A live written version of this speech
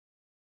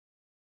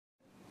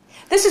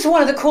This is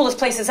one of the coolest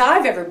places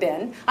I've ever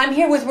been. I'm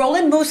here with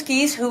Roland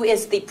Muzquiz, who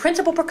is the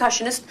principal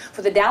percussionist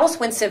for the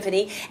Dallas Wind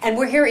Symphony, and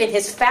we're here in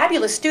his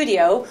fabulous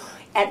studio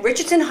at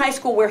Richardson High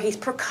School where he's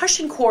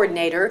percussion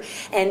coordinator,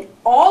 and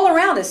all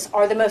around us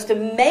are the most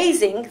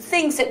amazing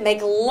things that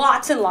make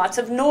lots and lots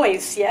of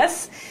noise,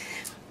 yes?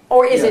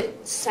 Or is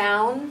it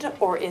sound,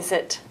 or is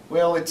it...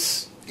 Well,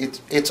 it's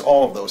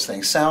all of those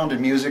things. Sound and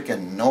music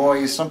and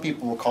noise. Some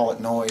people will call it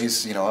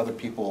noise. You know, other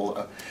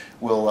people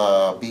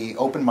will be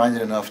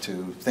open-minded enough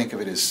to think of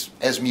it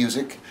as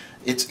music.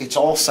 It's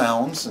all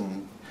sounds,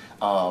 and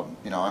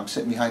you know, I'm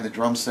sitting behind the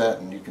drum set,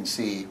 and you can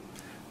see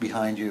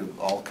behind you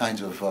all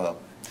kinds of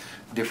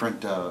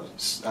different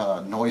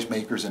noise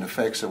makers and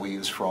effects that we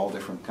use for all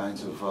different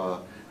kinds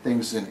of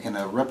things in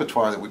a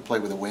repertoire that we play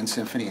with the Wind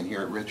Symphony and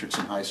here at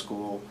Richardson High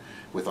School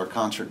with our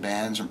concert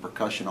bands and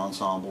percussion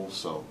ensembles.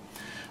 So.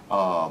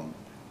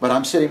 But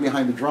I'm sitting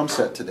behind the drum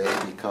set today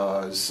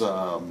because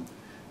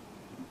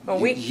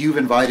you've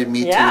invited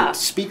me to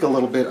speak a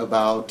little bit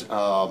about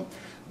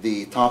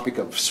the topic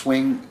of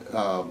swing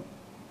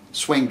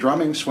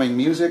drumming, swing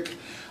music.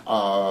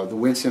 The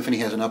Wind Symphony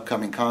has an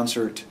upcoming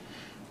concert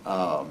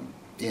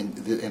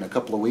in a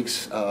couple of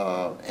weeks,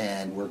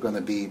 and we're going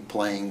to be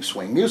playing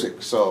swing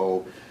music.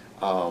 So.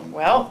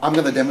 Well, I'm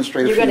going to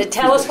demonstrate. You're going to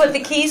tell us what the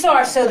keys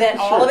are, so that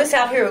all of us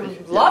out here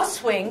who love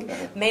swing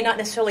may not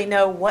necessarily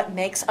know what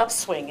makes up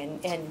swing,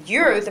 and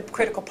you're the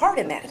critical part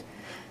in that.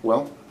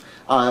 Well,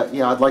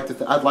 yeah, I'd like to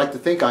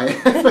think I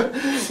am.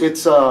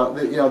 It's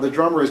you know, the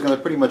drummer is going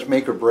to pretty much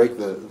make or break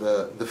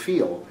the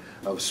feel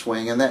of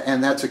swing, and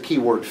that's a key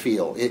word,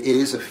 feel. It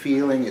is a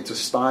feeling. It's a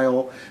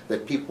style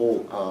that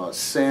people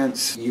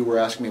sense. You were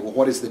asking me, well,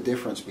 what is the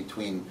difference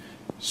between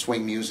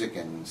swing music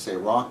and, say,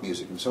 rock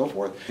music and so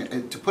forth?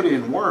 And to put it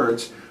in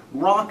words,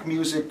 rock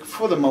music,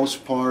 for the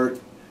most part,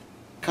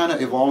 kind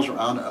of evolves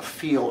around a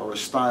feel or a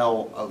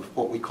style of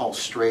what we call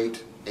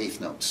straight eighth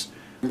notes.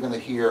 You're going to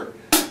hear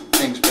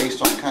things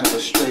based on kind of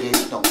a straight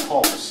eighth note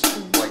pulse,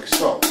 like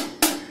so.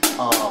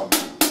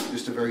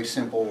 Just a very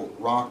simple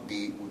rock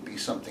beat would be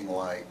something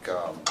like...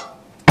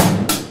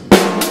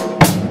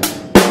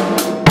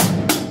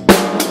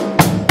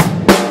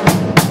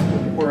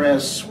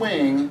 whereas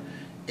swing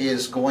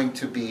is going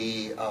to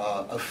be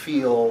a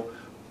feel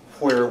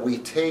where we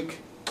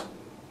take,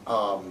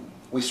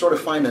 we sort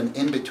of find an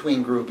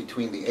in-between groove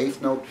between the eighth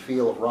note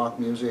feel of rock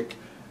music,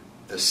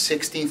 the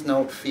 16th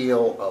note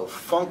feel of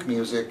funk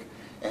music,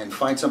 and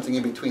find something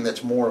in between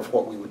that's more of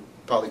what we would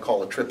probably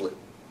call a triplet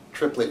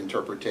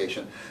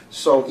interpretation.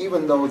 So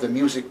even though the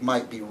music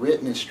might be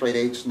written in straight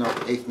eighth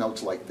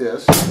notes like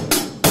this,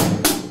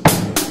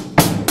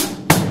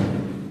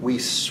 we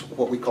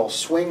what we call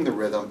swing the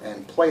rhythm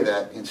and play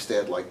that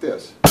instead like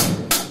this.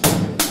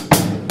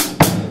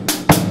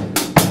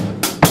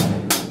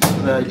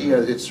 The idea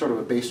is it's sort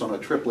of based on a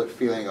triplet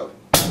feeling of.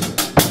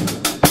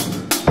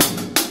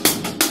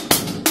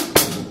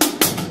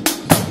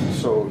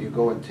 So you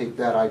go and take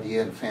that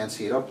idea and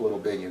fancy it up a little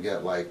bit, and you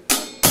get like.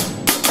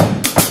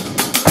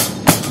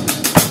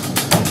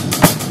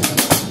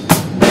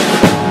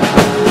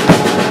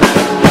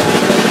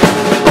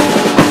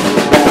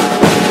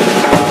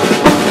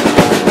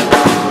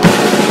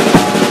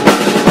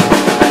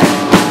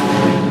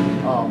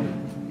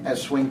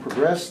 As swing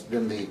progressed,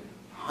 then the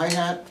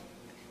hi-hat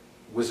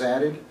was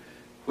added,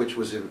 which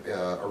was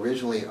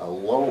originally a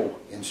low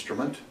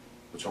instrument,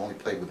 which only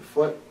played with the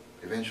foot.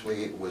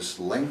 Eventually it was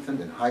lengthened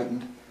and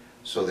heightened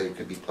so that it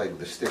could be played with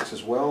the sticks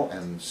as well,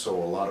 and so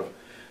a lot of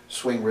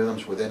swing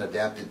rhythms were then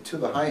adapted to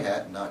the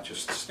hi-hat, not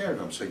just the snare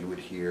drum. So you would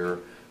hear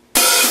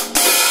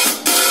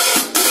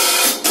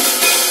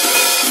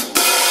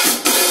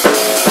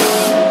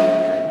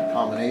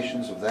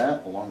combinations of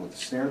that along with the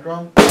snare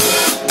drum.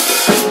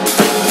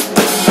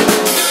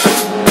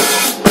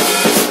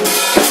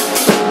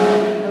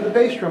 And the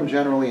bass drum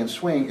generally in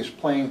swing is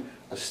playing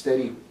a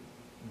steady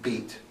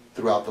beat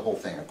throughout the whole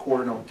thing, a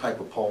quarter note type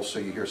of pulse, so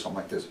you hear something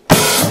like this.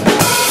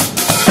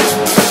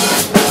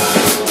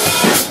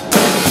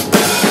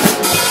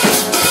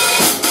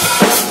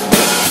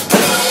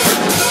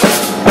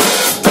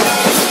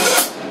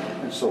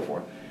 And so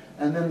forth.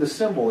 And then the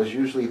cymbal is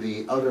usually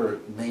the other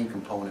main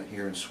component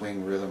here in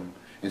swing rhythm,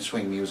 in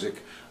swing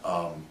music,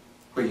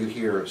 where you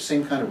hear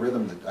same kind of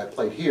rhythm that I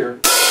played here,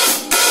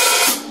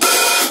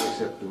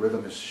 except the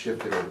rhythm is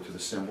shifted over to the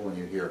cymbal, and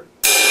you hear.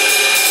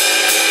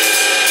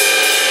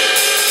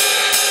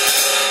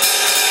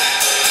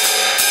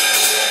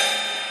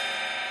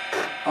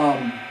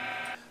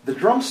 The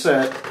drum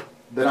set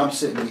that I'm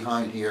sitting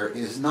behind here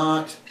is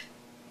not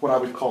what I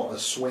would call a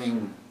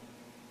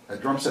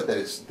drum set that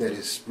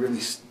is really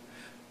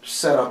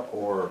set up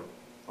or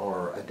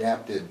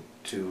adapted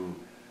to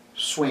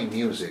swing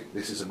music.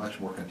 This is a much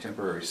more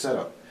contemporary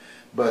setup.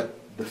 But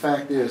the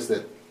fact is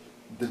that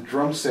the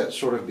drum set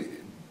sort of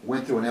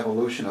went through an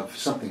evolution of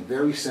something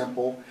very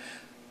simple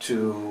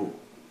to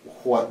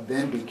what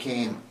then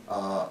became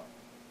a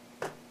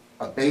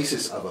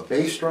basis of a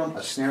bass drum,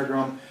 a snare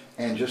drum,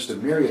 and just a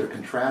myriad of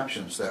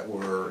contraptions that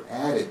were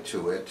added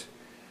to it.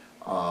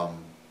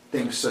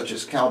 Things such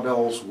as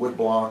cowbells, wood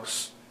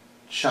blocks,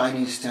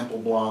 Chinese temple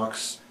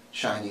blocks,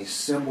 Chinese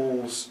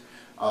cymbals,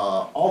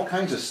 all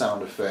kinds of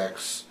sound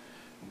effects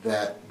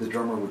that the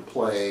drummer would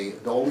play.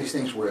 All these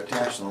things were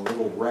attached on a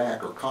little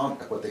rack, or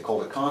what they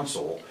called a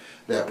console,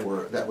 that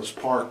was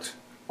parked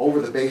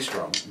over the bass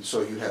drum. And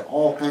so you had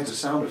all kinds of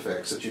sound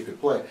effects that you could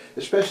play,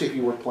 especially if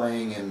you were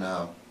playing in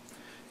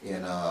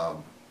a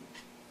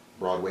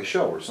Broadway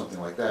show or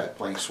something like that,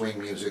 playing swing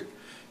music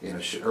in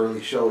an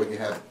early show. You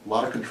had a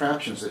lot of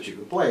contraptions that you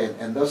could play,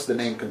 and thus the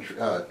name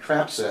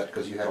trap set,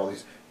 because you had all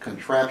these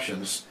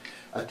contraptions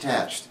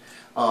attached.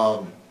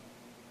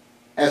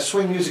 As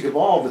swing music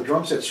evolved, the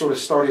drum set sort of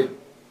started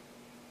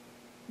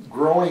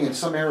growing in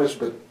some areas,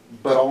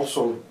 but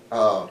also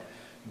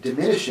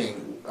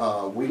diminishing.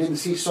 We didn't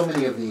see so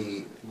many of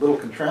the little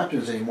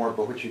contraptions anymore,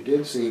 but what you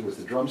did see was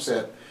the drum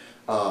set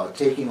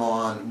taking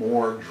on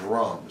more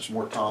drums,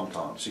 more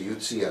tom-toms. So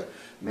you'd see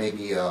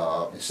maybe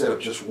instead of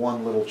just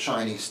one little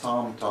Chinese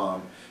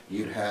tom-tom,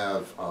 you'd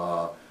have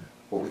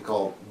what we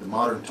call the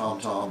modern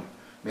tom-tom,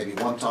 maybe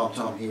one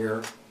tom-tom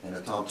here and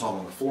a tom-tom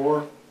on the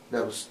floor.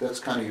 That's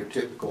kind of your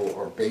typical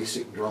or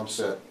basic drum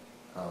set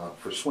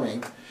for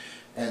swing.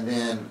 And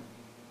then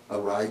a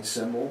ride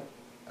cymbal,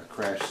 a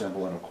crash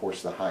cymbal, and of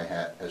course the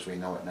hi-hat as we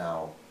know it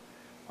now,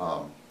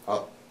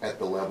 up at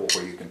the level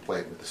where you can play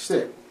it with the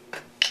stick.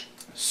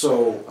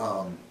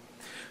 So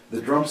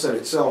the drum set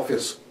itself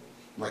is,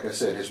 like I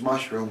said, has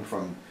mushroomed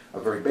from a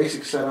very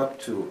basic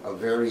setup to a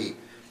very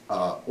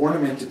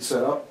ornamented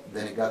setup.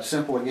 Then it got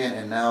simple again,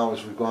 and now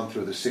as we've gone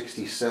through the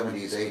 60s,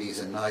 70s,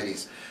 80s, and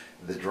 90s,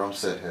 the drum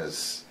set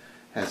has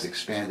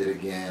expanded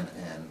again.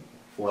 And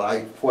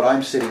what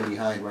I'm sitting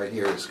behind right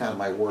here is kind of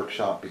my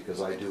workshop,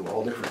 because I do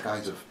all different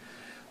kinds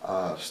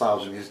of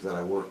styles of music that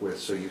I work with.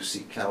 So you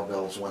see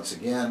cowbells once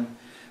again.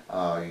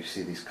 You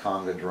see these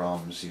conga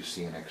drums, you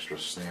see an extra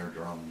snare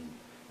drum,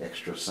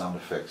 extra sound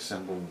effect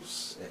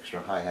cymbals, extra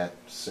hi-hat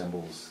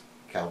cymbals,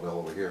 cowbell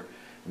over here,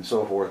 and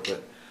so forth.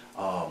 But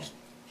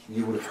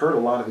you would have heard a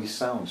lot of these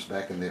sounds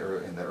back in the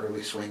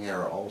early swing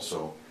era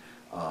also.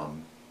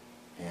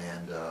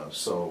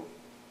 So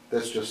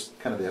that's just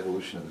kind of the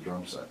evolution of the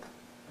drum set.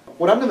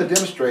 What I'm going to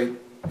demonstrate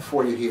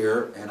for you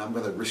here, and I'm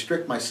going to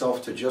restrict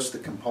myself to just the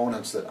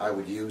components that I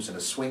would use in a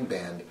swing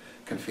band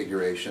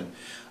configuration.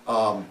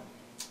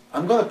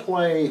 I'm going to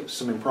play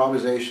some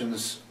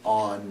improvisations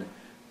on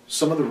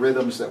some of the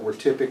rhythms that were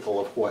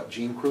typical of what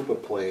Gene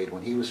Krupa played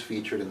when he was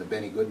featured in the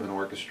Benny Goodman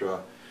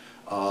Orchestra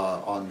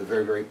on the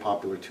very, very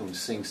popular tune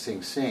Sing,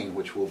 Sing, Sing,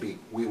 which we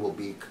will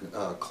be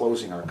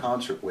closing our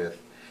concert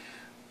with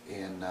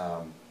in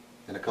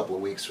a couple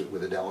of weeks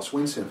with the Dallas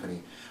Wind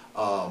Symphony.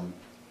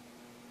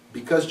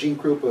 Because Gene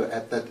Krupa,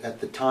 at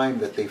the time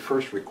that they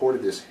first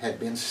recorded this, had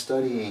been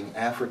studying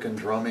African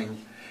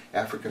drumming,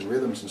 African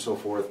rhythms and so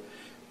forth,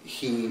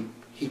 he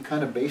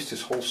kind of based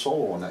his whole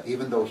solo on that.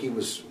 Even though he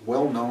was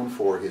well known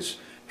for his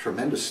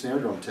tremendous snare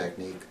drum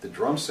technique, the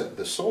drum set,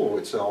 the solo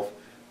itself,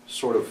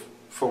 sort of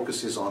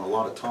focuses on a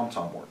lot of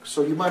tom-tom work.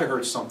 So you might have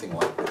heard something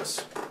like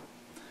this.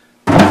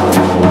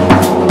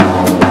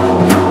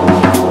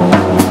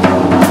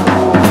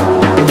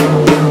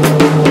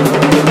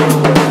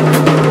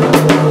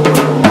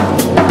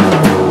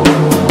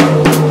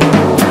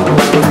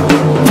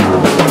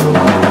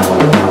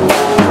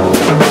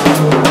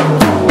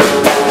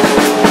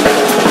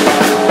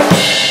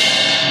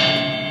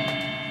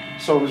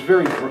 So it was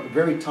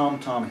very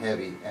tom-tom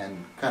heavy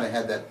and kind of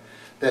had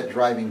that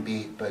driving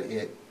beat, but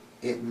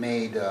it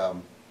made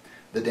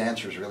the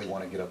dancers really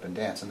want to get up and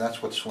dance, and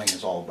that's what swing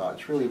is all about.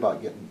 It's really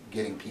about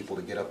getting people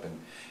to get up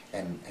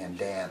and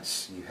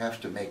dance. You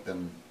have to make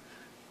them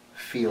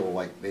feel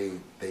like they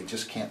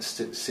just can't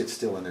sit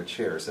still in their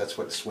chairs. That's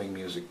what swing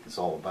music is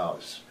all about,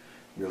 is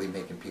really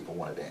making people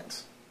want to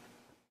dance.